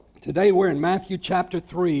Today we're in Matthew chapter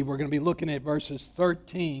 3. We're going to be looking at verses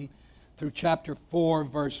 13 through chapter 4,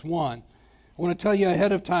 verse 1. I want to tell you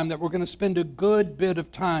ahead of time that we're going to spend a good bit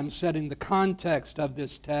of time setting the context of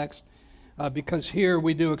this text because here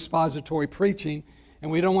we do expository preaching,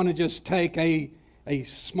 and we don't want to just take a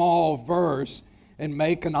small verse and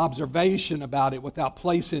make an observation about it without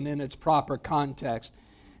placing it in its proper context.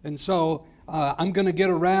 And so I'm going to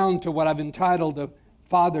get around to what I've entitled a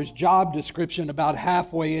Father's job description about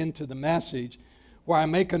halfway into the message, where I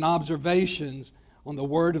make an observations on the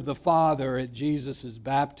word of the Father at Jesus'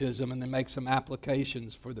 baptism and then make some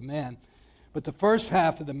applications for the men. But the first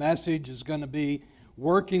half of the message is going to be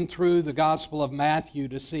working through the Gospel of Matthew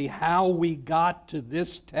to see how we got to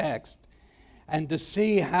this text and to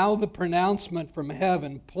see how the pronouncement from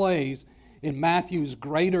heaven plays in Matthew's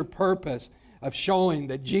greater purpose of showing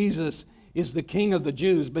that Jesus is the King of the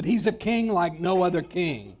Jews, but he's a king like no other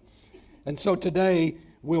king. And so today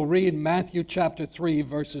we'll read Matthew chapter 3,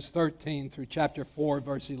 verses 13 through chapter 4,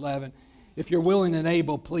 verse 11. If you're willing and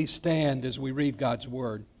able, please stand as we read God's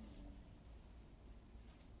word.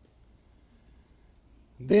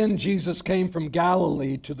 Then Jesus came from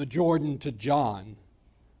Galilee to the Jordan to John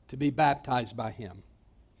to be baptized by him.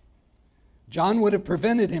 John would have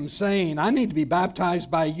prevented him, saying, "I need to be baptized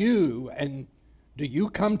by you, and do you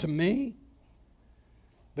come to me?"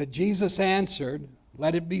 But Jesus answered,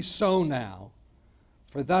 "Let it be so now,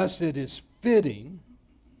 for thus it is fitting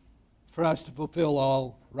for us to fulfill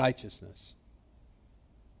all righteousness."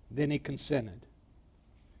 Then he consented.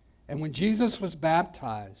 And when Jesus was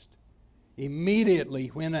baptized, immediately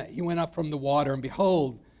he went up from the water, and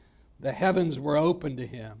behold, the heavens were opened to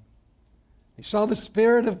him. He saw the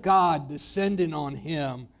Spirit of God descending on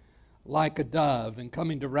him like a dove and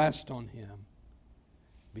coming to rest on him.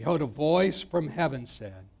 Behold, a voice from heaven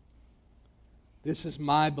said, "This is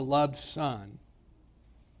my beloved Son,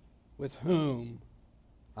 with whom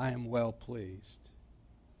I am well pleased."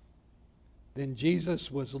 Then Jesus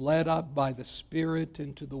was led up by the Spirit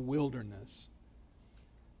into the wilderness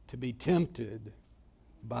to be tempted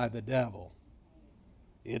by the devil.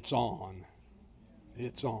 It's on.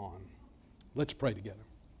 It's on. Let's pray together.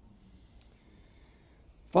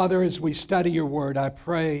 Father, as we study your word, I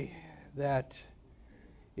pray that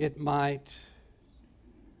it might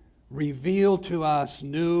reveal to us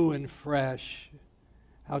new and fresh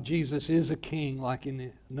how Jesus is a king like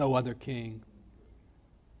no other king.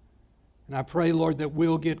 And I pray, Lord, that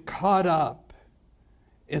we'll get caught up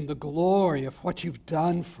in the glory of what you've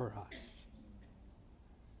done for us.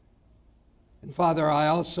 And Father, I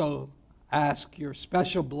also ask your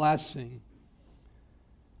special blessing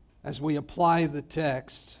as we apply the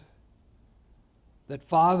text, that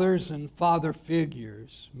fathers and father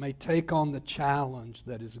figures may take on the challenge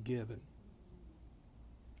that is given.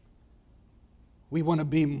 We want to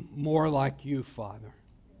be more like you, Father.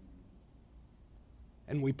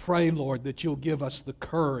 And we pray, Lord, that you'll give us the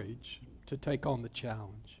courage to take on the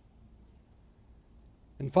challenge.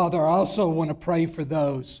 And Father, I also want to pray for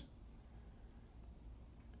those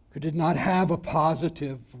who did not have a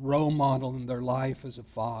positive role model in their life as a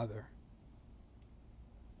father.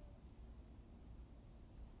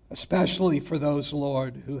 Especially for those,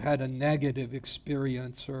 Lord, who had a negative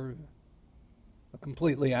experience or a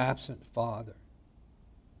completely absent father.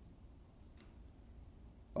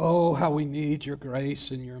 Oh, how we need your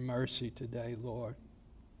grace and your mercy today, Lord.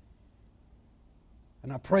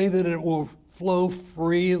 And I pray that it will flow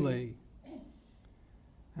freely.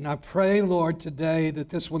 And I pray, Lord, today that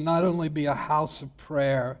this will not only be a house of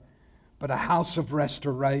prayer, but a house of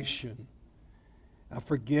restoration, of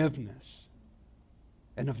forgiveness,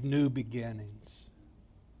 and of new beginnings.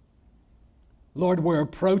 Lord, we're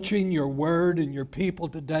approaching your word and your people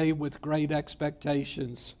today with great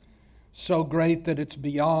expectations, so great that it's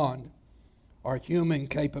beyond our human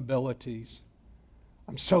capabilities.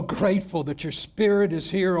 I'm so grateful that your Spirit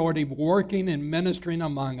is here already working and ministering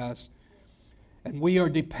among us, and we are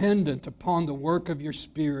dependent upon the work of your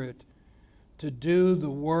Spirit to do the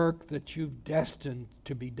work that you've destined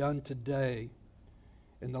to be done today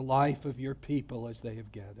in the life of your people as they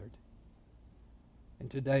have gathered.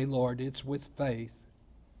 And today, Lord, it's with faith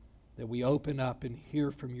that we open up and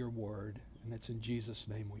hear from your word. And it's in Jesus'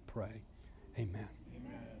 name we pray. Amen.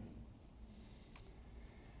 Amen.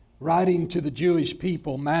 Writing to the Jewish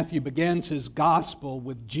people, Matthew begins his gospel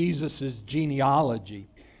with Jesus' genealogy.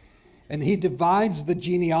 And he divides the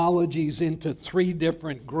genealogies into three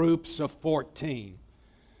different groups of 14.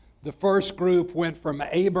 The first group went from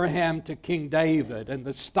Abraham to King David, and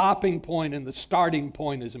the stopping point and the starting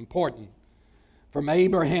point is important. From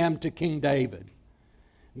Abraham to King David.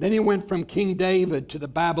 Then he went from King David to the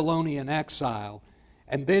Babylonian exile,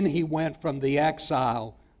 and then he went from the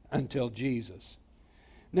exile until Jesus.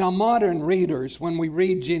 Now, modern readers, when we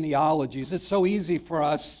read genealogies, it's so easy for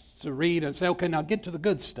us to read and say, okay, now get to the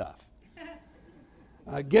good stuff.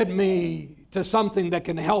 Get me to something that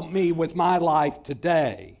can help me with my life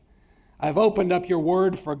today. I've opened up your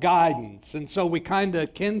word for guidance, and so we kind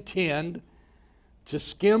of can tend to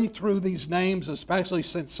skim through these names, especially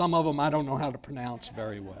since some of them I don't know how to pronounce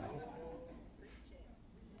very well.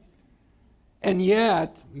 And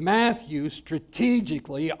yet, Matthew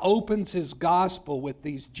strategically opens his gospel with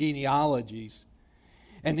these genealogies.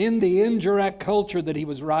 And in the indirect culture that he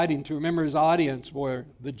was writing to, remember his audience were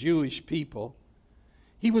the Jewish people,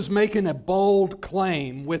 he was making a bold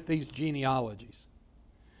claim with these genealogies.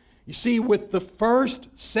 You see, with the first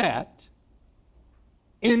set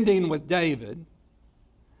ending with David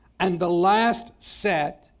and the last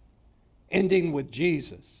set ending with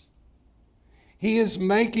Jesus, he is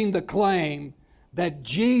making the claim that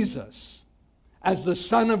Jesus, as the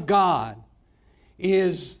Son of God,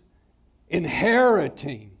 is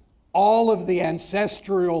inheriting all of the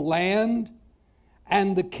ancestral land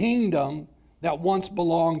and the kingdom that once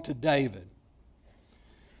belonged to David.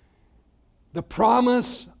 The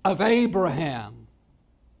promise of Abraham,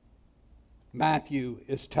 Matthew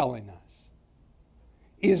is telling us,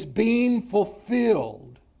 is being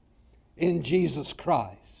fulfilled in Jesus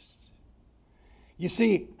Christ. You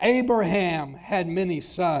see, Abraham had many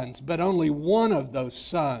sons, but only one of those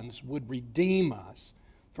sons would redeem us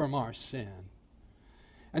from our sin.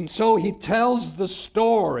 And so he tells the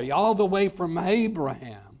story all the way from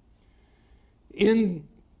Abraham into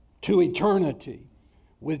eternity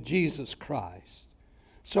with Jesus Christ.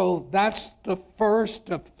 So that's the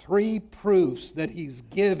first of three proofs that he's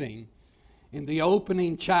giving in the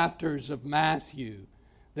opening chapters of Matthew,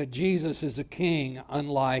 that Jesus is a king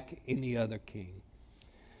unlike any other king.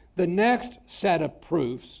 The next set of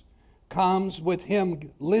proofs comes with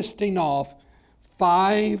him listing off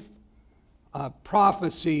 5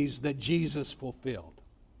 prophecies that Jesus fulfilled.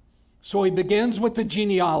 So he begins with the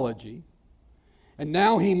genealogy, and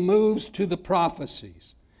now he moves to the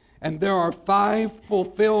prophecies. And there are 5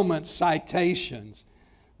 fulfillment citations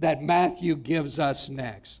that Matthew gives us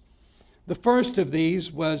next. The first of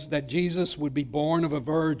these was that Jesus would be born of a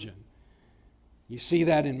virgin. You see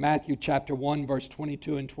that in Matthew chapter 1, verse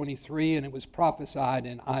 22 and 23, and it was prophesied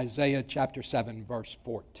in Isaiah chapter 7, verse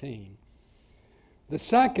 14. The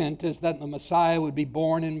second is that the Messiah would be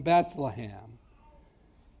born in Bethlehem.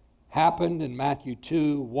 Happened in Matthew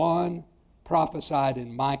 2, 1, prophesied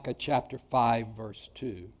in Micah chapter 5, verse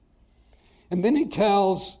 2. And then he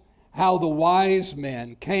tells how the wise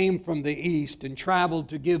men came from the east and traveled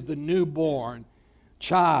to give the newborn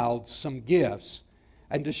child some gifts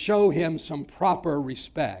and to show him some proper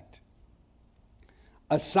respect.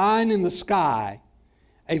 A sign in the sky,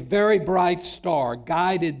 a very bright star,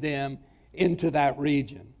 guided them into that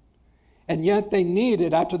region. And yet they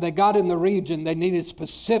needed, after they got in the region, they needed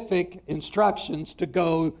specific instructions to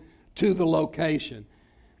go to the location.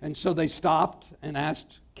 And so they stopped and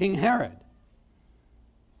asked King Herod,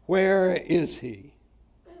 "Where is he?"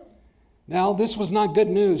 Now, this was not good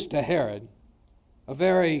news to Herod, a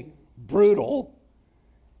very brutal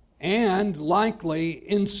and likely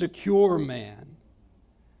insecure man.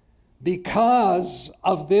 Because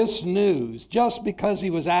of this news, just because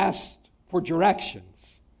he was asked for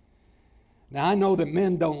directions. Now, I know that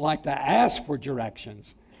men don't like to ask for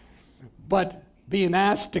directions, but being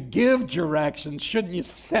asked to give directions shouldn't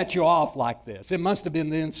set you off like this. It must have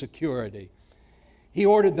been the insecurity. He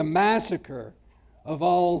ordered the massacre of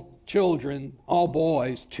all children, all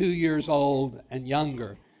boys, 2 years old and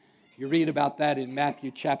younger. You read about that in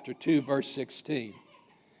Matthew chapter 2, verse 16.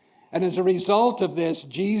 And as a result of this,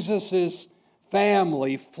 Jesus'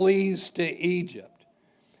 family flees to Egypt.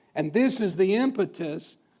 And this is the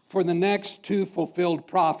impetus for the next 2 fulfilled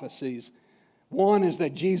prophecies. One is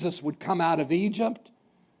that Jesus would come out of Egypt.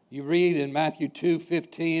 You read in Matthew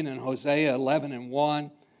 2:15 and Hosea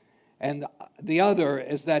 11:1. And the other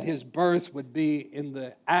is that his birth would be in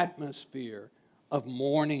the atmosphere of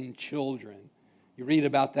mourning children. You read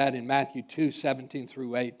about that in Matthew 2:17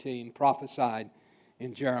 through 18, prophesied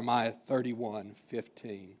in Jeremiah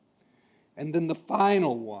 31:15. And then the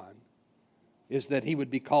final one is that he would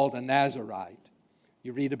be called a Nazarite.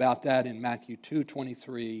 You read about that in Matthew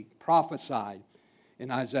 2:23, prophesied in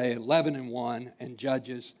Isaiah 11:1 and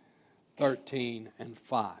Judges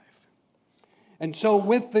 13:5. And so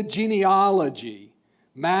with the genealogy,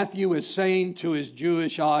 Matthew is saying to his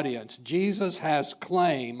Jewish audience, Jesus has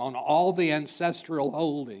claim on all the ancestral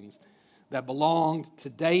holdings that belonged to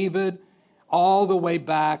David, all the way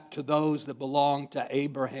back to those that belong to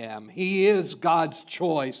Abraham. He is God's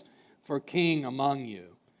choice for king among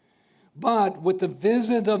you. But with the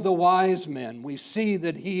visit of the wise men, we see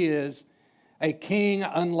that he is a king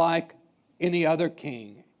unlike any other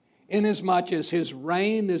king, inasmuch as his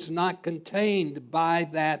reign is not contained by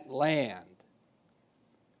that land.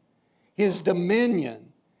 His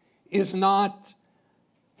dominion is not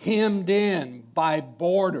hemmed in by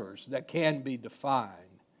borders that can be defined.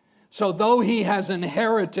 So though he has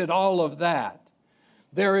inherited all of that,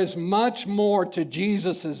 there is much more to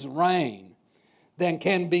Jesus' reign than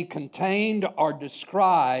can be contained or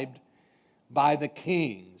described by the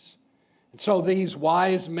kings. And so these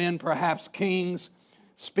wise men, perhaps kings,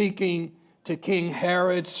 speaking to King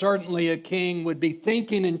Herod, certainly a king would be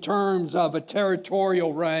thinking in terms of a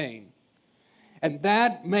territorial reign. And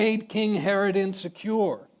that made King Herod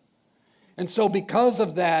insecure. And so because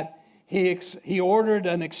of that, he ordered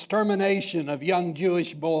an extermination of young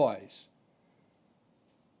Jewish boys,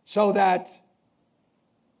 so that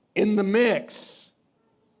in the mix,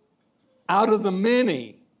 out of the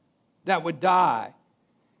many that would die,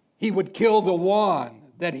 he would kill the one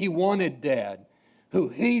that he wanted dead, who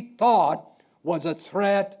he thought was a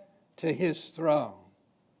threat to his throne.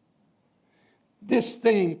 This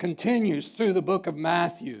theme continues through the book of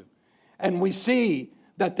Matthew, and we see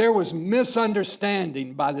that there was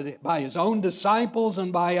misunderstanding by his own disciples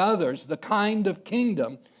and by others, the kind of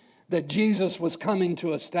kingdom that Jesus was coming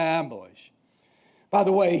to establish. By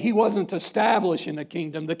the way, he wasn't establishing a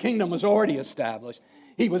kingdom. The kingdom was already established.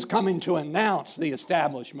 He was coming to announce the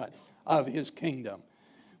establishment of his kingdom.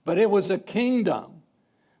 But it was a kingdom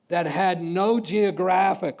that had no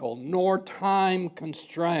geographical nor time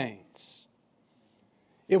constraints.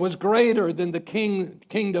 It was greater than the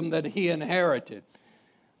kingdom that he inherited,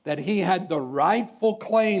 that he had the rightful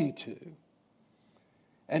claim to,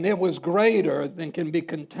 and it was greater than can be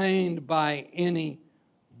contained by any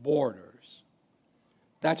borders.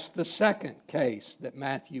 That's the second case that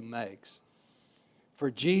Matthew makes for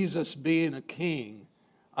Jesus being a king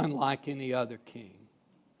unlike any other king.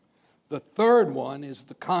 The third one is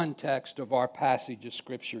the context of our passage of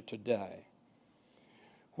Scripture today.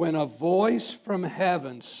 When a voice from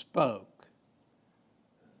heaven spoke,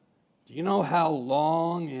 do you know how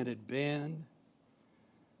long it had been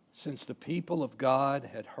since the people of God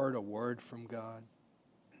had heard a word from God?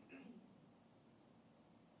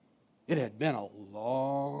 It had been a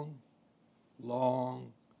long,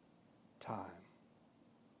 long time.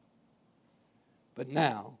 But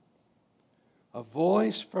now, a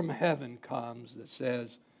voice from heaven comes that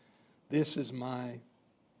says, "This is my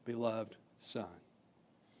beloved Son."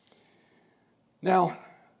 Now,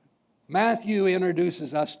 Matthew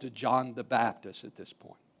introduces us to John the Baptist at this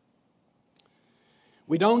point.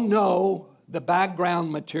 We don't know the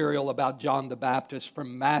background material about John the Baptist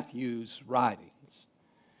from Matthew's writings.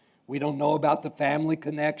 We don't know about the family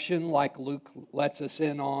connection like Luke lets us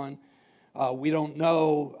in on. We don't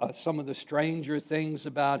know some of the stranger things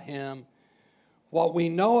about him. What we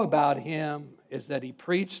know about him is that he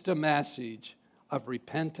preached a message of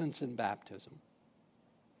repentance and baptism,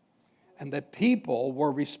 and that people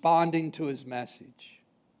were responding to his message,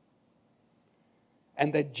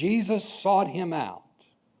 and that Jesus sought him out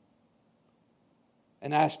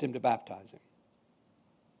and asked him to baptize him.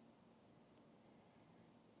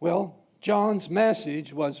 Well, John's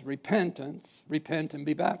message was repentance, repent and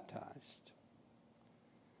be baptized.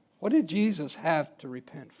 What did Jesus have to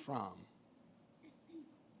repent from?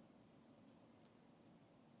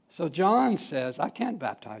 So John says, I can't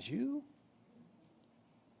baptize you.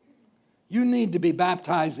 You need to be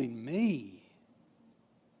baptizing me.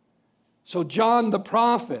 So John the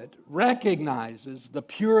prophet recognizes the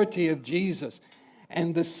purity of Jesus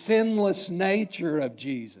and the sinless nature of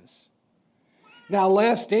Jesus. Now,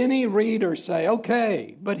 lest any reader say,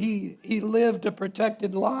 okay, but he lived a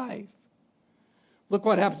protected life. Look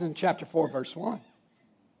what happens in chapter 4, verse 1.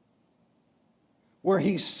 Where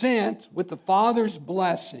he's sent with the Father's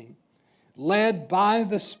blessing, led by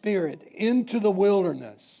the Spirit into the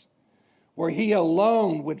wilderness, where he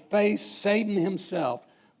alone would face Satan himself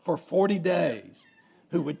for 40 days,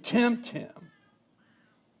 who would tempt him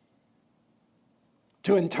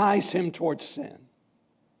to entice him towards sin.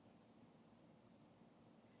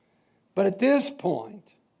 But at this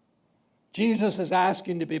point, Jesus is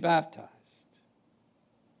asking to be baptized.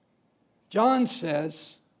 John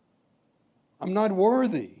says, I'm not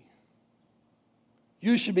worthy.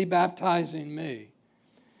 You should be baptizing me.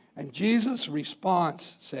 And Jesus'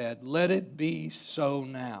 response said, let it be so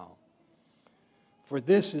now. For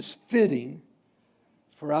this is fitting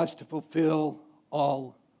for us to fulfill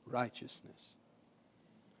all righteousness.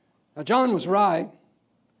 Now, John was right.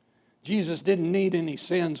 Jesus didn't need any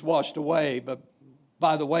sins washed away, but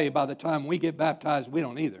by the way, by the time we get baptized, we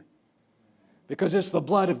don't either. Because it's the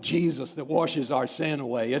blood of Jesus that washes our sin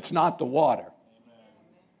away. It's not the water.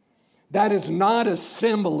 That is not a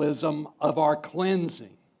symbolism of our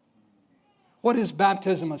cleansing. What is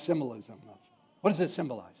baptism a symbolism of? What does it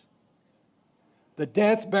symbolize? The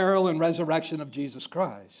death, burial, and resurrection of Jesus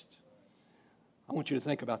Christ. I want you to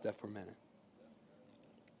think about that for a minute.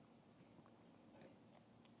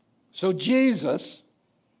 So Jesus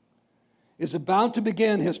is about to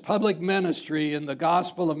begin his public ministry in the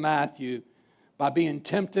Gospel of Matthew by being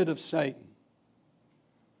tempted of Satan.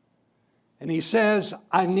 And he says,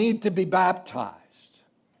 I need to be baptized,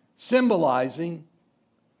 symbolizing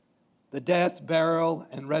the death, burial,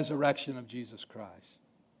 and resurrection of Jesus Christ.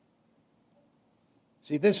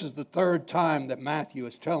 See, this is the third time that Matthew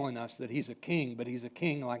is telling us that he's a king, but he's a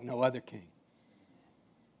king like no other king.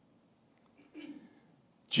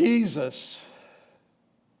 Jesus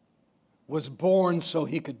was born so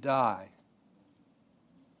he could die.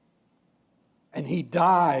 And he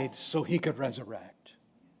died so he could resurrect.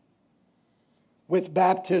 With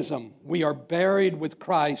baptism, we are buried with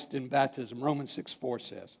Christ in baptism. Romans 6:4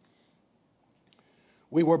 says,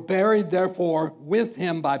 we were buried, therefore, with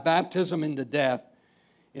him by baptism into death,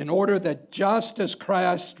 in order that just as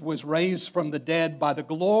Christ was raised from the dead by the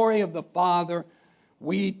glory of the Father,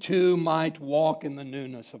 we too might walk in the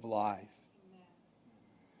newness of life.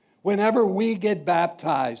 Whenever we get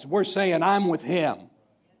baptized, we're saying, I'm with him.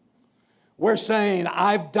 We're saying,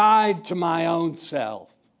 I've died to my own self.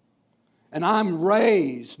 And I'm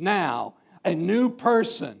raised now, a new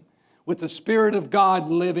person with the Spirit of God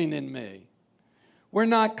living in me. We're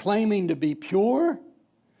not claiming to be pure.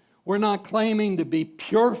 We're not claiming to be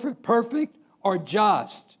pure, perfect, or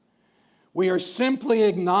just. We are simply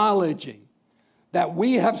acknowledging that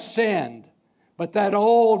we have sinned, but that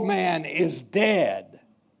old man is dead.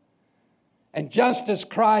 And just as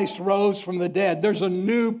Christ rose from the dead, there's a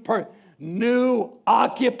new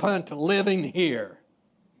occupant living here.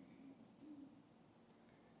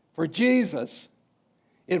 For Jesus,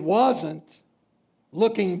 it wasn't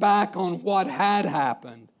looking back on what had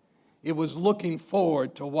happened. It was looking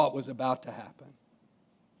forward to what was about to happen.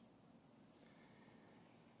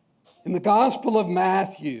 In the Gospel of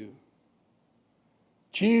Matthew,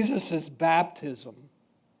 Jesus' baptism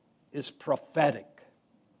is prophetic.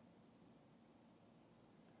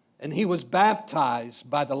 And he was baptized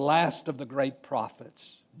by the last of the great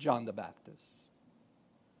prophets, John the Baptist.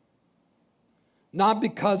 Not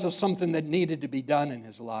because of something that needed to be done in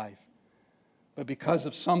his life, but because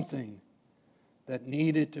of something that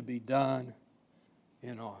needed to be done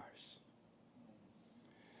in ours.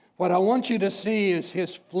 What I want you to see is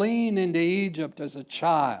his fleeing into Egypt as a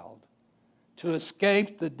child to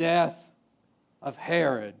escape the death of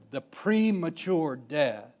Herod, the premature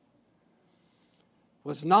death,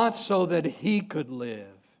 was not so that he could live.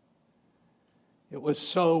 It was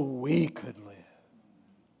so we could live.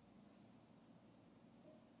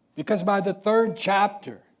 Because by the third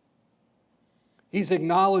chapter, he's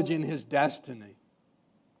acknowledging his destiny.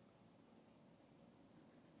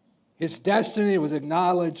 His destiny was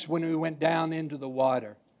acknowledged when he went down into the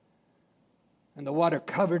water, and the water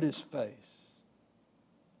covered his face.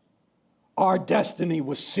 Our destiny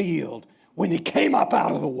was sealed when he came up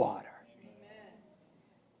out of the water. Amen.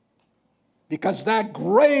 Because that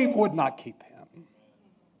grave would not keep him.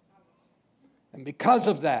 And because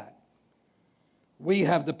of that, we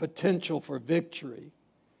have the potential for victory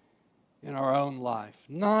in our own life.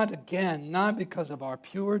 Not because of our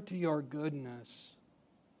purity or goodness,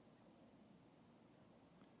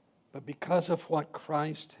 but because of what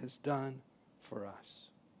Christ has done for us.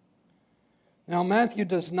 Now, Matthew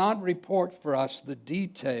does not report for us the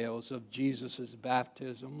details of Jesus'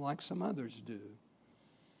 baptism like some others do.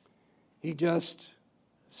 He just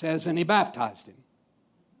says, and he baptized him.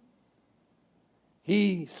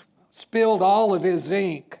 He spilled all of his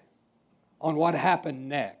ink on what happened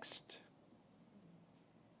next.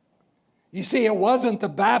 You see, it wasn't the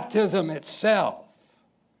baptism itself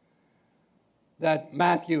that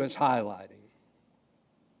Matthew is highlighting.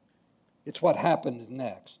 It's what happened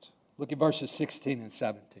next. Look at verses 16 and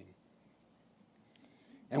 17.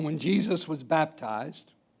 And when Jesus was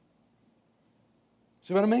baptized,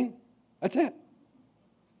 see what I mean? That's it.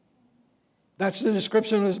 That's the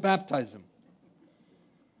description of his baptism.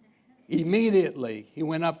 Immediately he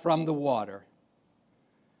went up from the water,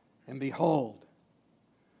 and behold,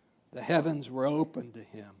 the heavens were opened to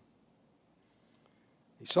him.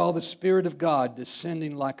 He saw the Spirit of God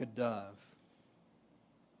descending like a dove,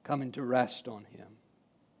 coming to rest on him.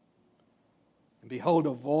 And behold,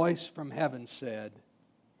 a voice from heaven said,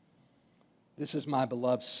 "This is my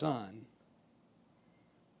beloved Son,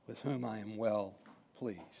 with whom I am well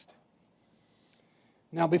pleased."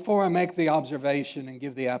 Now, before I make the observation and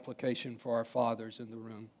give the application for our fathers in the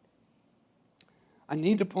room, I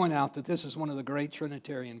need to point out that this is one of the great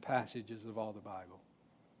Trinitarian passages of all the Bible,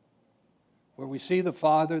 where we see the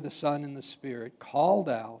Father, the Son, and the Spirit called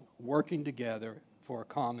out, working together for a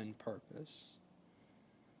common purpose.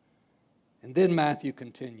 And then Matthew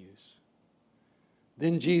continues.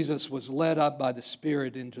 Then Jesus was led up by the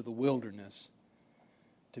Spirit into the wilderness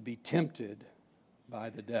to be tempted by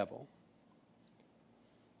the devil.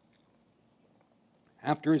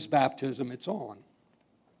 After his baptism, it's on.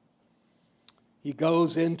 He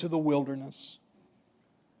goes into the wilderness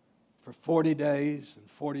for 40 days and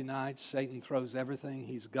 40 nights. Satan throws everything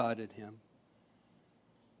he's got at him,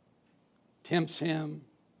 tempts him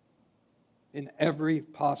in every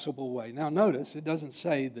possible way. Now notice, it doesn't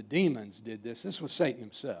say the demons did this. This was Satan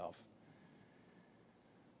himself.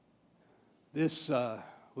 This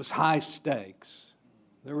was high stakes.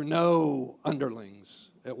 There were no underlings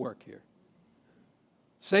at work here.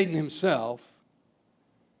 Satan himself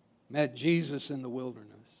met Jesus in the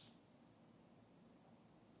wilderness.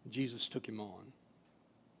 Jesus took him on.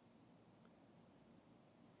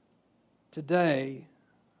 Today,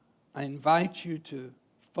 I invite you to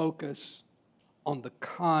focus on the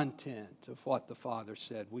content of what the Father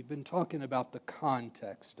said. We've been talking about the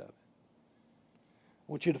context of it.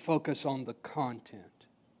 I want you to focus on the content.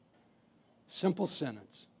 Simple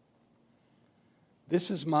sentence.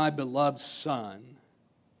 This is my beloved Son,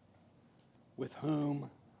 with whom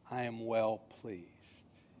I am well pleased.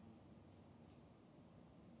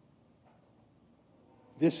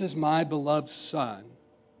 This is my beloved Son,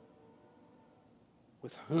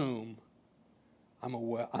 with whom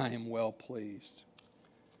I am well pleased.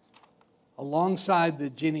 Alongside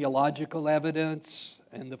the genealogical evidence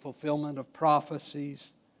and the fulfillment of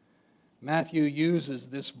prophecies, Matthew uses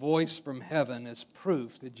this voice from heaven as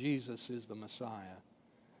proof that Jesus is the Messiah.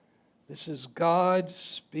 This is God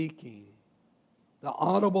speaking, the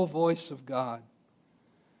audible voice of God.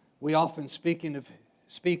 We often speak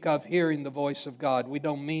of hearing the voice of God. We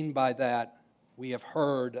don't mean by that we have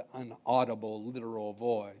heard an audible, literal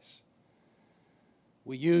voice.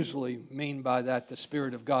 We usually mean by that the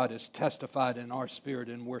Spirit of God is testified in our spirit,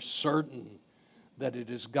 and we're certain that it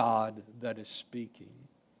is God that is speaking.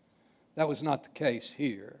 That was not the case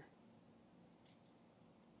here.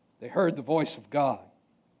 They heard the voice of God.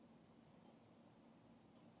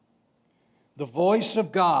 The voice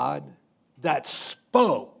of God that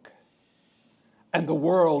spoke, and the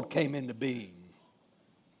world came into being.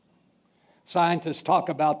 Scientists talk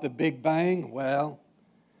about the Big Bang. Well,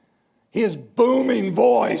 his booming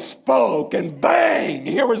voice spoke, and bang,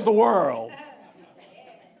 here was the world.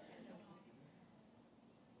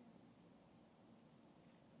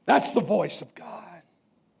 That's the voice of God.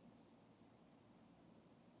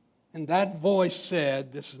 And that voice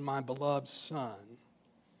said, "This is my beloved Son,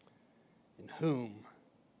 in whom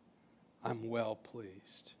I'm well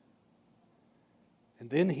pleased." And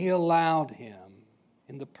then he allowed him,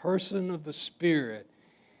 in the person of the Spirit,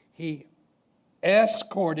 he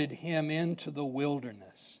escorted him into the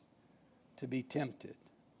wilderness to be tempted.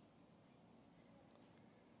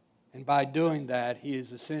 And by doing that, he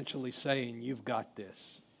is essentially saying, you've got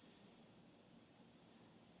this.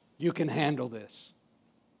 You can handle this.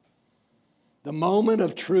 The moment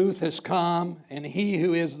of truth has come, and he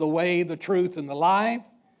who is the way, the truth, and the life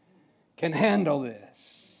can handle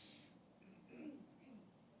this.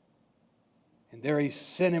 And there he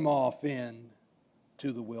sent him off into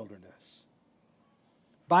the wilderness.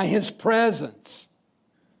 By his presence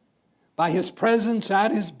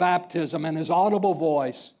at his baptism and his audible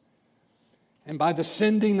voice, and by the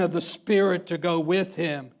sending of the Spirit to go with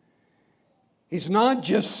him, he's not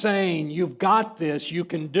just saying, you've got this, you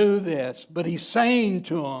can do this, but he's saying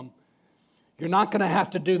to him, you're not going to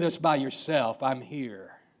have to do this by yourself. I'm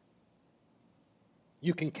here.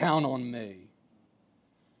 You can count on me.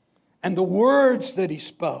 And the words that he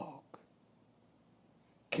spoke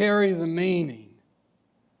carry the meaning,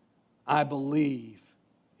 I believe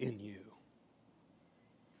in you.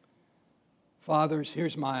 Fathers,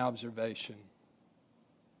 here's my observation.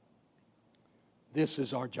 This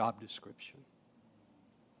is our job description.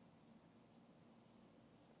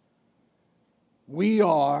 We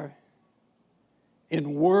are,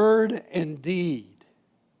 in word and deed,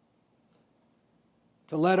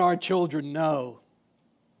 to let our children know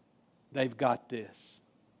they've got this.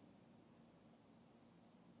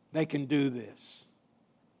 They can do this.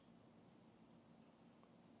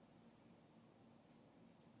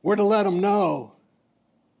 We're to let them know,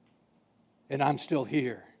 and I'm still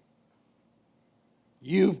here.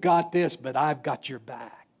 You've got this, but I've got your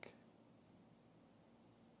back.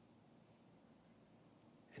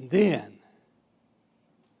 And then,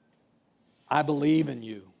 I believe in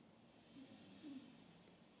you.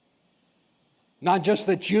 Not just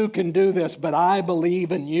that you can do this, but I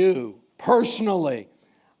believe in you. Personally,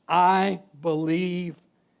 I believe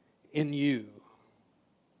in you.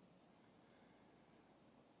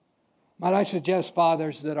 Might I suggest,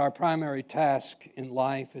 fathers, that our primary task in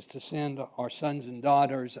life is to send our sons and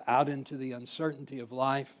daughters out into the uncertainty of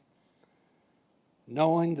life,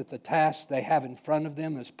 knowing that the task they have in front of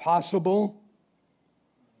them is possible,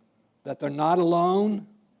 that they're not alone,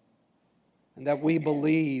 and that we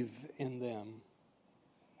believe in them.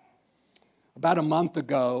 About a month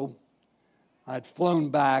ago, I'd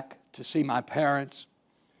flown back to see my parents,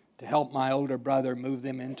 to help my older brother move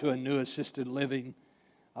them into a new assisted living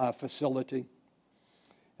facility.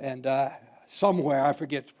 And somewhere, I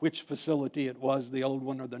forget which facility it was, the old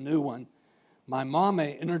one or the new one, my mama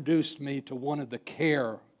introduced me to one of the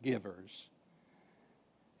caregivers.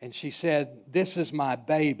 And she said, "This is my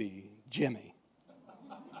baby, Jimmy."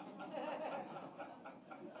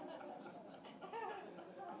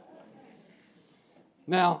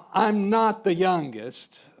 Now, I'm not the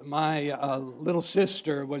youngest. My little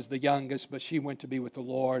sister was the youngest, but she went to be with the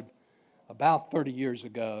Lord about 30 years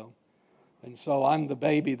ago. And so I'm the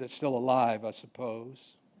baby that's still alive, I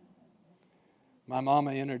suppose. My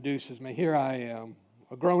mama introduces me. Here I am,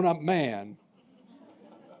 a grown-up man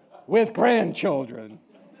with grandchildren.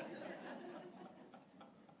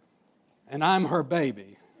 And I'm her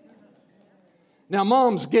baby. Now,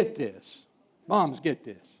 moms get this. Moms get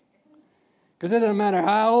this. Because it doesn't matter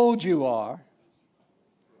how old you are,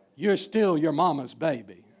 you're still your mama's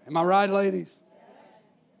baby. Am I right, ladies?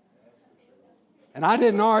 And I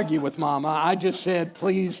didn't argue with mama. I just said,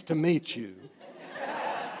 "Pleased to meet you."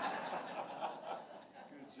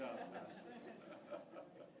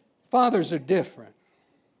 Fathers are different.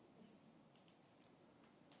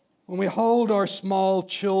 When we hold our small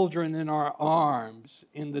children in our arms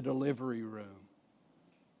in the delivery room,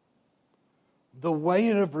 the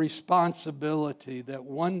weight of responsibility that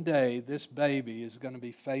one day this baby is going to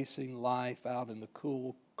be facing life out in the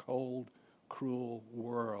cool, cold, cruel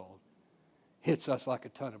world hits us like a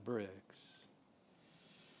ton of bricks.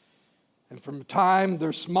 And from the time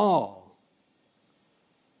they're small,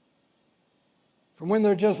 from when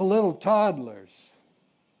they're just little toddlers,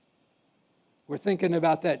 we're thinking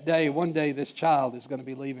about that day. One day this child is going to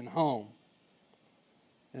be leaving home.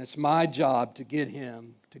 And it's my job to get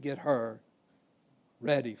him, to get her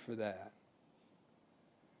ready for that.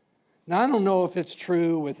 Now, I don't know if it's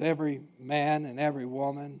true with every man and every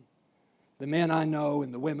woman. The men I know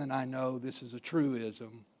and the women I know, this is a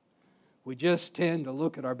truism. We just tend to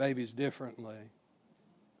look at our babies differently.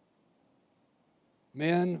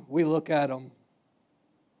 Men, we look at them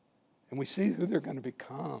and we see who they're going to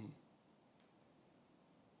become.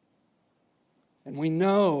 And we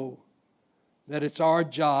know that it's our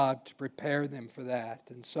job to prepare them for that.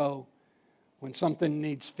 And so, when something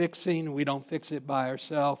needs fixing, we don't fix it by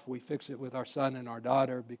ourselves. We fix it with our son and our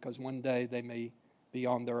daughter, because one day they may be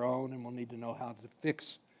on their own and we'll need to know how to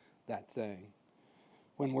fix that thing.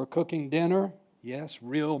 When we're cooking dinner, yes,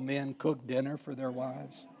 real men cook dinner for their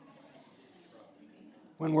wives.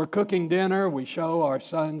 When we're cooking dinner, we show our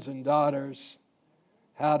sons and daughters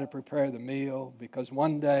how to prepare the meal, because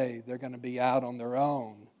one day they're going to be out on their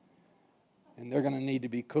own and they're going to need to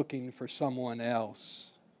be cooking for someone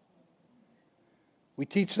else. We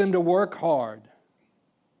teach them to work hard.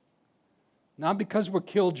 Not because we're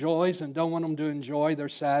killjoys and don't want them to enjoy their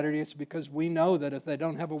Saturday. It's because we know that if they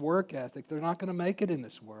don't have a work ethic, they're not going to make it in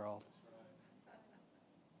this world.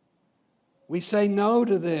 We say no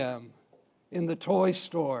to them in the toy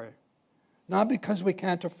store. Not because we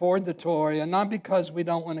can't afford the toy and not because we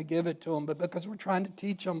don't want to give it to them, but because we're trying to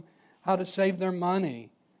teach them how to save their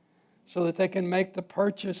money so that they can make the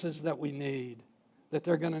purchases that we need, that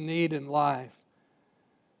they're going to need in life.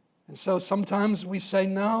 And so sometimes we say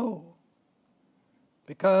no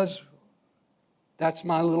because that's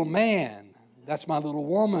my little man, that's my little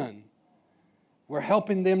woman. We're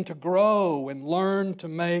helping them to grow and learn to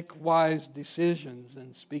make wise decisions.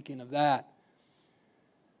 And speaking of that,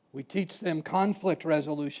 we teach them conflict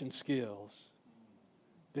resolution skills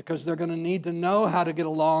because they're going to need to know how to get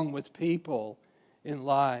along with people in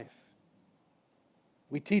life.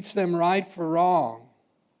 We teach them right for wrong,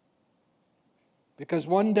 because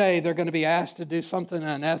one day they're going to be asked to do something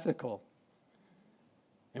unethical.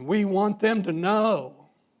 And we want them to know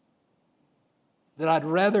that I'd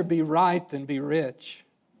rather be right than be rich.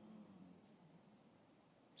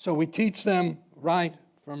 So we teach them right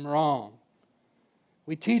from wrong.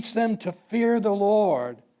 We teach them to fear the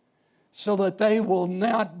Lord so that they will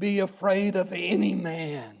not be afraid of any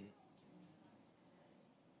man.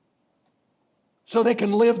 So they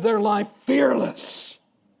can live their life fearless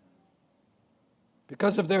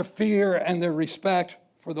because of their fear and their respect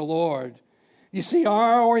for the Lord. You see,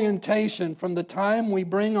 our orientation from the time we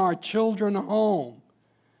bring our children home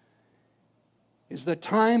is that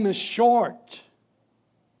time is short.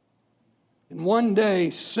 And one day,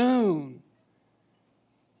 soon,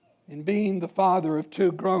 in being the father of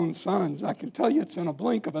 2 grown sons, I can tell you it's in a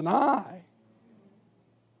blink of an eye.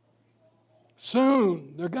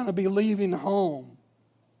 Soon, they're going to be leaving home.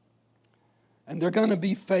 And they're going to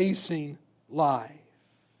be facing life.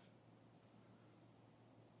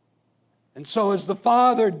 And so as the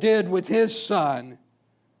father did with his son,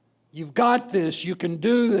 you've got this, you can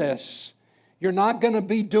do this. You're not going to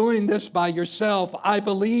be doing this by yourself. I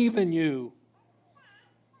believe in you.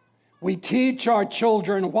 We teach our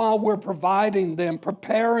children while we're providing them,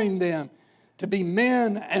 preparing them to be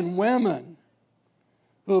men and women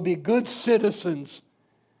who will be good citizens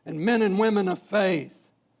and men and women of faith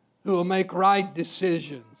who will make right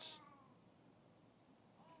decisions.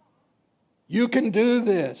 You can do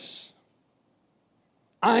this.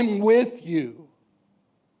 I'm with you.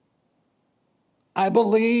 I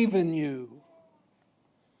believe in you.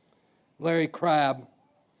 Larry Crabb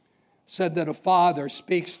said that a father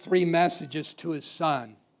speaks 3 messages to his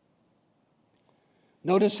son.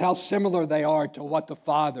 Notice how similar they are to what the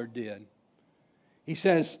father did. He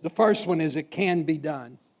says, the first one is, it can be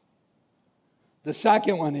done. The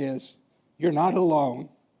second one is, you're not alone.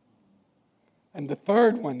 And the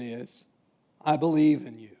third one is, I believe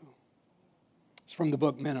in you. It's from the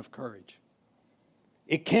book Men of Courage.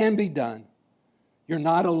 It can be done. You're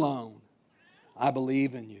not alone. I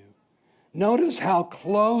believe in you. Notice how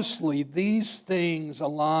closely these things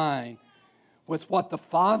align with what the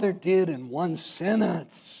Father did in one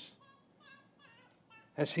sentence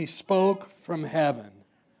as He spoke from heaven.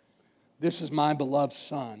 This is my beloved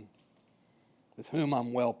Son, with whom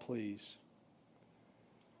I'm well pleased.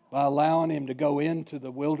 By allowing Him to go into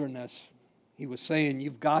the wilderness, He was saying,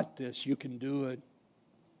 you've got this, you can do it.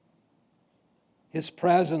 His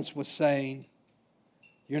presence was saying,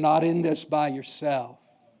 you're not in this by yourself.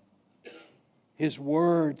 His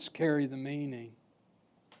words carry the meaning,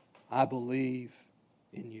 I believe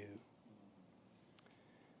in you.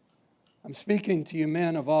 I'm speaking to you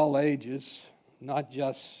men of all ages, not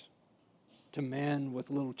just to men with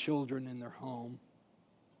little children in their home.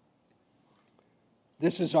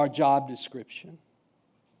 This is our job description.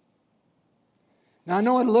 Now, I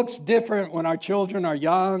know it looks different when our children are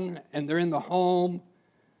young and they're in the home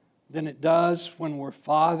than it does when we're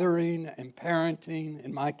fathering and parenting,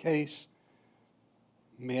 in my case,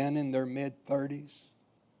 men in their mid-30s.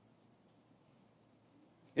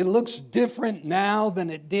 It looks different now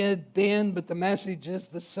than it did then, but the message is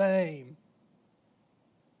the same.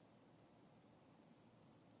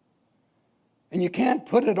 And you can't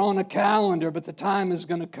put it on a calendar, but the time is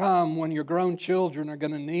going to come when your grown children are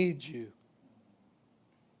going to need you.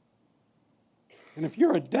 And if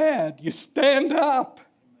you're a dad, you stand up.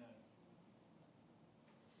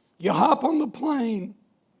 You hop on the plane.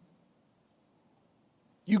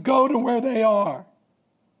 You go to where they are.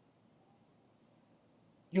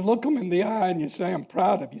 You look them in the eye and you say, I'm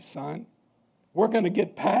proud of you, son. We're going to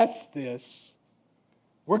get past this.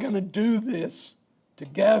 We're going to do this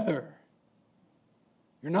together.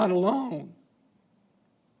 You're not alone.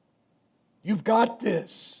 You've got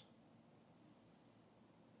this.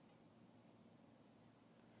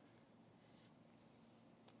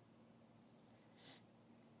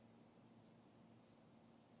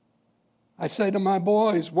 I say to my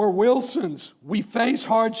boys, we're Wilsons. We face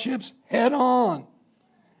hardships head on,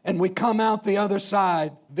 and we come out the other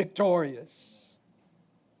side victorious.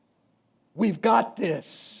 We've got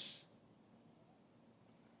this.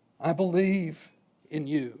 I believe in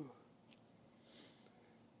you.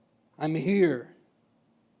 I'm here.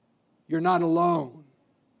 You're not alone.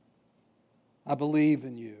 I believe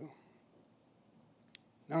in you.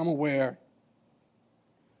 Now I'm aware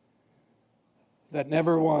that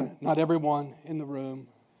not everyone in the room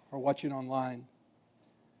or watching online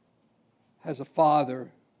has a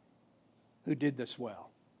father who did this well.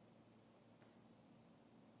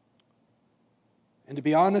 And to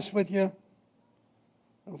be honest with you,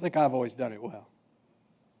 I don't think I've always done it well.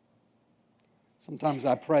 Sometimes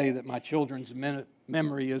I pray that my children's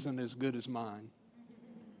memory isn't as good as mine.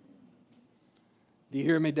 Do you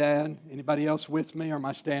hear me, Dad? Anybody else with me, or am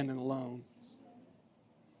I standing alone?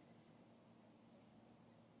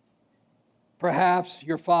 Perhaps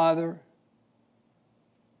your father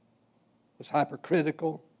was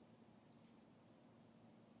hypercritical,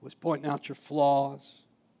 was pointing out your flaws,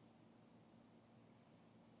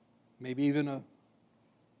 maybe even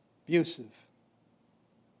abusive,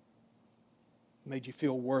 made you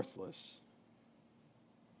feel worthless.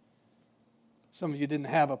 Some of you didn't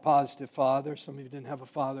have a positive father. Some of you didn't have a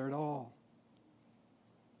father at all.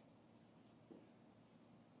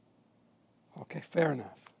 Okay, fair enough.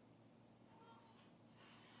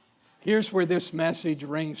 Here's where this message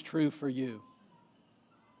rings true for you.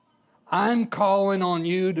 I'm calling on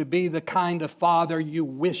you to be the kind of father you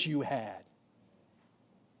wish you had.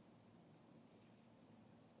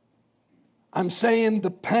 I'm saying the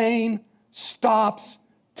pain stops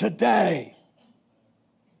today.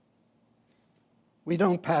 We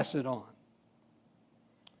don't pass it on.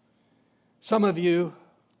 Some of you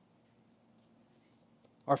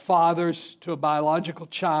are fathers to a biological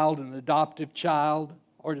child, an adoptive child,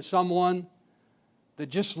 or to someone that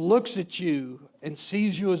just looks at you and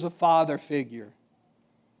sees you as a father figure.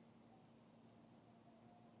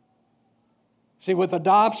 See, with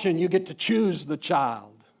adoption, you get to choose the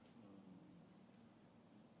child.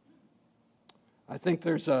 I think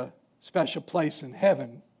there's a special place in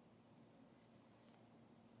heaven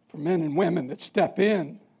for men and women that step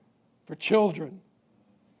in for children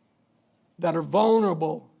that are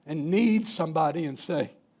vulnerable and need somebody and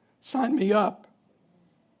say, sign me up.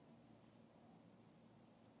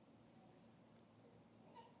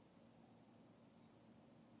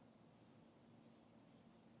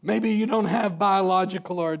 Maybe you don't have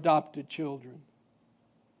biological or adopted children.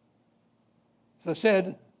 As I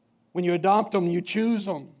said, when you adopt them, you choose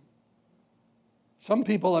them. Some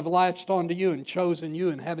people have latched onto you and chosen you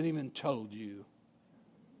and haven't even told you.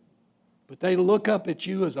 But they look up at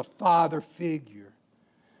you as a father figure.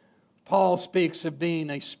 Paul speaks of being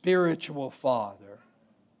a spiritual father.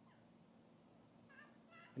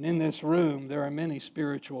 And in this room, there are many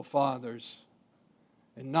spiritual fathers,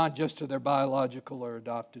 and not just to their biological or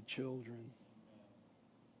adopted children.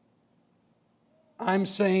 I'm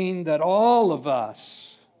saying that all of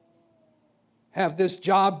us have this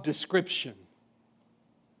job description.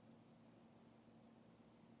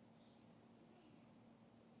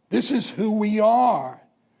 This is who we are.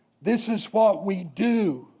 This is what we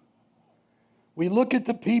do. We look at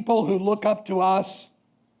the people who look up to us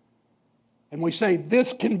and we say,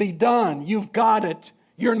 this can be done. You've got it.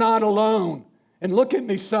 You're not alone. And look at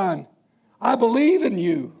me, son. I believe in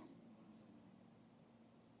you.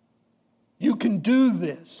 You can do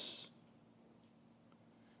this.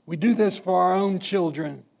 We do this for our own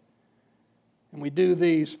children. And we do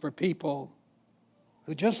these for people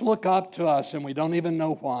who just look up to us and we don't even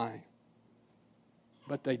know why.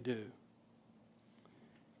 But they do.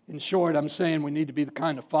 In short, I'm saying we need to be the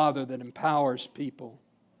kind of father that empowers people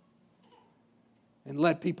and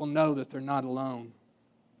let people know that they're not alone,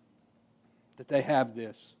 that they have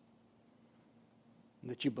this,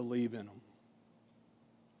 and that you believe in them.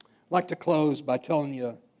 I'd like to close by telling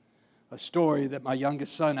you a story that my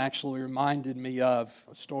youngest son actually reminded me of,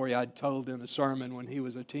 a story I'd told in a sermon when he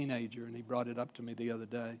was a teenager, and he brought it up to me the other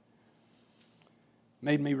day.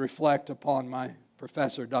 Made me reflect upon my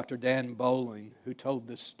professor, Dr. Dan Bowling, who told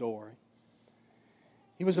this story.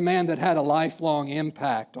 He was a man that had a lifelong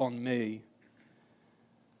impact on me.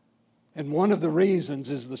 And one of the reasons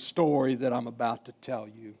is the story that I'm about to tell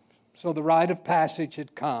you. So the rite of passage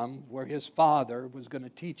had come where his father was going to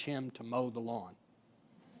teach him to mow the lawn.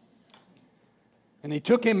 And he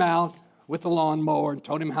took him out with the lawnmower and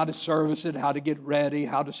told him how to service it, how to get ready,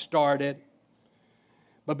 how to start it.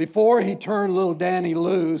 But before he turned little Danny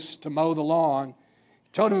loose to mow the lawn, he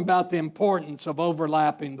told him about the importance of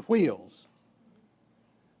overlapping the wheels.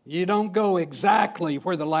 You don't go exactly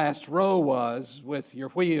where the last row was with your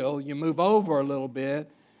wheel. You move over a little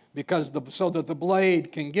bit because so that the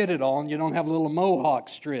blade can get it on. You don't have little mohawk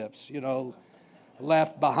strips,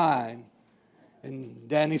 left behind. And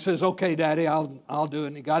Danny says, okay, Daddy, I'll do it.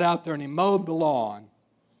 And he got out there and he mowed the lawn.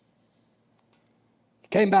 He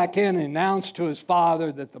came back in and announced to his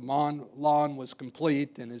father that the lawn was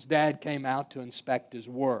complete, and his dad came out to inspect his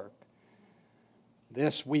work.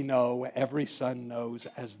 This we know, every son knows,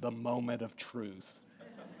 as the moment of truth.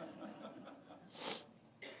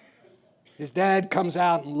 His dad comes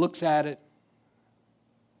out and looks at it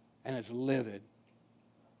and is livid.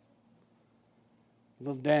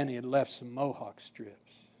 Little Danny had left some mohawk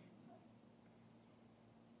strips.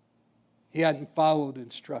 He hadn't followed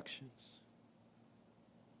instructions.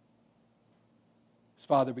 His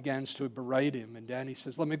father begins to berate him, and Danny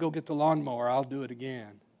says, let me go get the lawnmower, I'll do it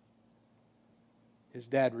again. His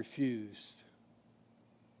dad refused.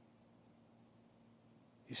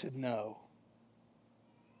 He said, no.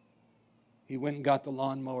 He went and got the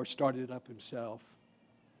lawnmower, started it up himself,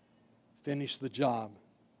 finished the job,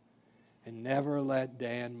 and never let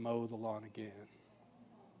Dan mow the lawn again.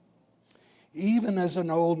 Even as an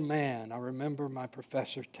old man, I remember my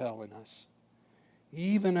professor telling us,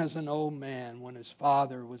 even as an old man, when his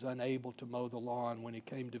father was unable to mow the lawn when he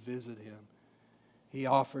came to visit him, he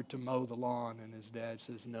offered to mow the lawn, and his dad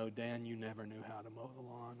says, no, Dan, you never knew how to mow the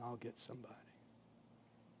lawn. I'll get somebody.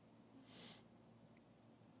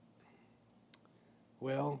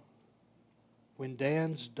 Well, when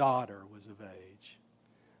Dan's daughter was of age,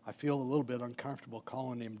 I feel a little bit uncomfortable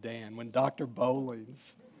calling him Dan. When Dr.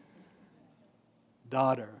 Bowling's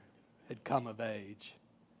daughter had come of age,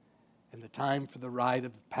 and the time for the rite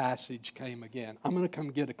of passage came again. I'm going to come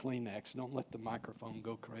get a Kleenex. Don't let the microphone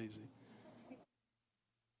go crazy.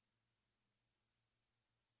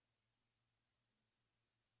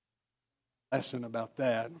 Lesson about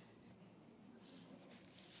that.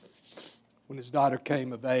 When his daughter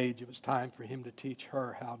came of age, it was time for him to teach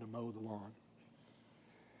her how to mow the lawn.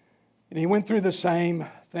 And he went through the same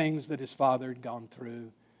things that his father had gone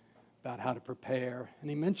through about how to prepare. And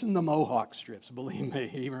he mentioned the mohawk strips. Believe me,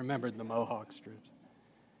 he remembered the mohawk strips.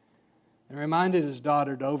 And reminded his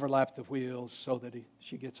daughter to overlap the wheels so that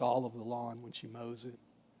she gets all of the lawn when she mows it.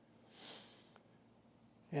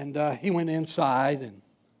 And he went inside, and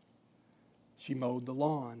she mowed the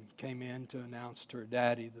lawn, came in to announce to her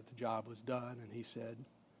daddy that the job was done, and he said,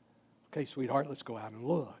 okay, sweetheart, let's go out and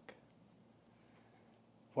look.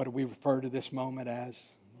 What do we refer to this moment as?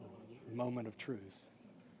 The moment of truth.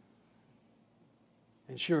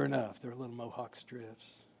 And sure enough, there were little mohawk strips.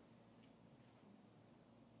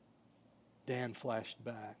 Dan flashed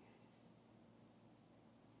back.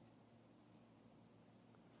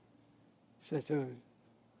 He said to her,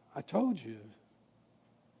 I told you.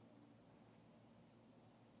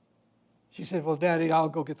 She said, well, Daddy, I'll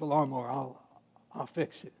go get the lawnmower. I'll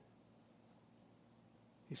fix it.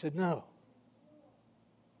 He said, no.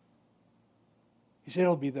 He said,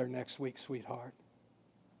 it'll be there next week, sweetheart.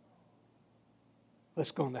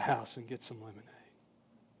 Let's go in the house and get some lemonade.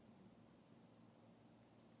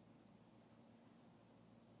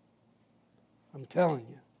 I'm telling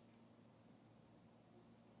you,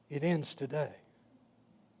 it ends today.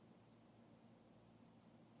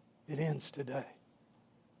 It ends today.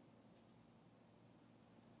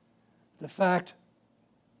 The fact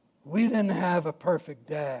we didn't have a perfect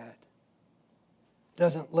dad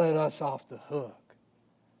doesn't let us off the hook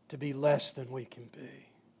to be less than we can be.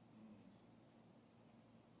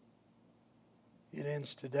 It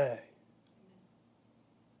ends today.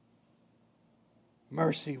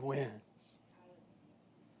 Mercy wins.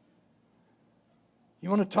 You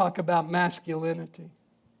want to talk about masculinity?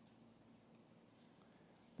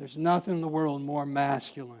 There's nothing in the world more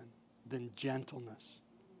masculine than gentleness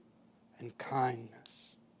and kindness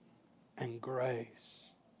and grace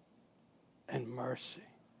and mercy.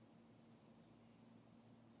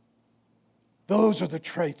 Those are the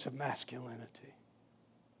traits of masculinity.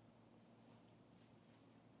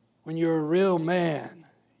 When you're a real man,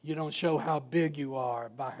 you don't show how big you are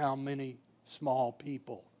by how many small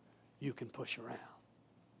people you can push around.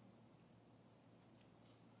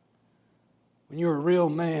 When you're a real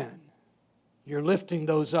man, you're lifting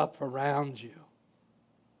those up around you,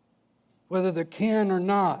 whether they're kin or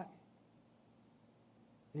not.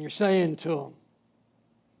 And you're saying to them,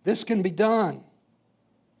 this can be done.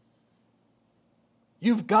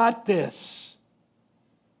 You've got this.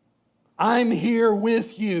 I'm here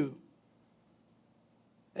with you.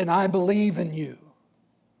 And I believe in you.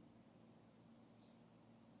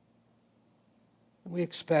 And we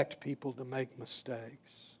expect people to make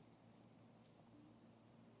mistakes.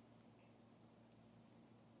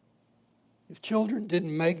 If children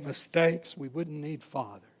didn't make mistakes, we wouldn't need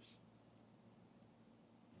fathers.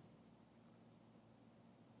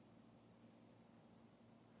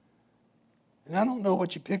 And I don't know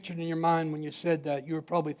what you pictured in your mind when you said that. You were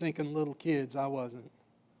probably thinking little kids. I wasn't.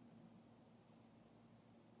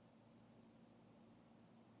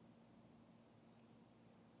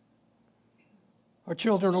 Our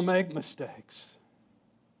children will make mistakes.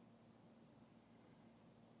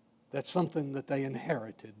 That's something that they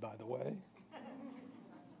inherited, by the way.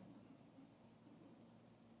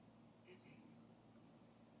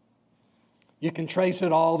 You can trace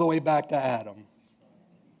it all the way back to Adam.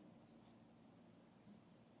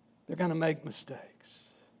 They're going to make mistakes.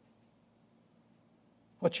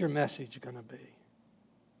 What's your message going to be?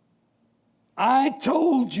 I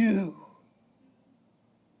told you.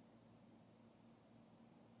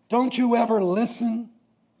 Don't you ever listen?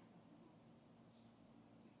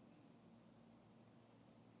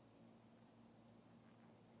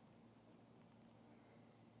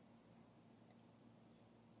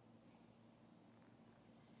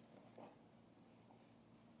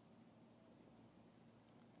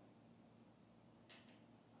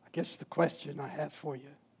 guess the question I have for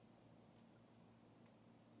you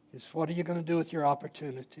is, what are you going to do with your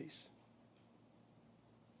opportunities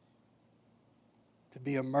to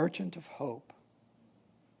be a merchant of hope,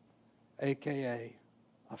 a.k.a.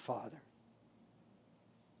 a father?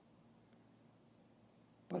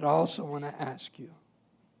 But I also want to ask you,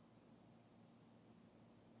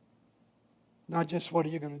 not just what are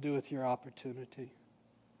you going to do with your opportunity.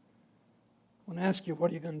 I want to ask you,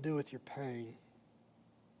 what are you going to do with your pain?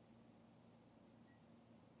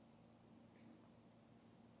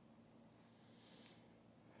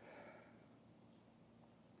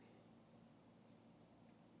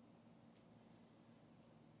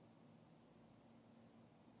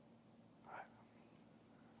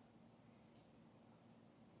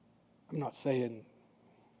 I'm not saying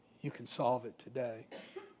you can solve it today.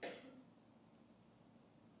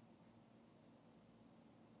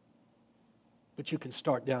 But you can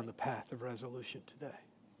start down the path of resolution today.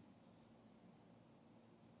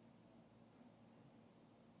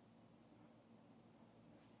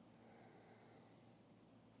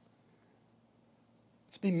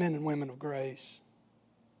 Let's be men and women of grace.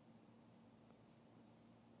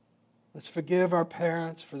 Let's forgive our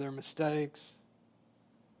parents for their mistakes.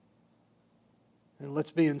 And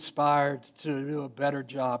let's be inspired to do a better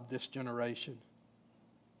job this generation.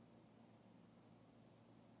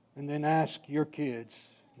 And then ask your kids,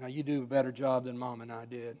 now you do a better job than Mom and I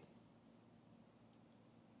did.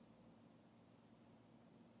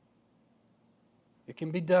 It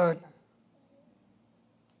can be done.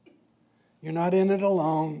 You're not in it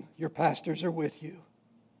alone. Your pastors are with you.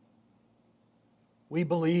 We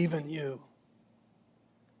believe in you.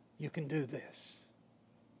 You can do this.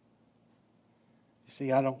 You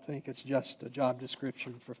see, I don't think it's just a job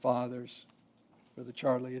description for fathers, Brother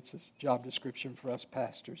Charlie. It's a job description for us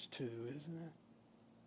pastors too, isn't it?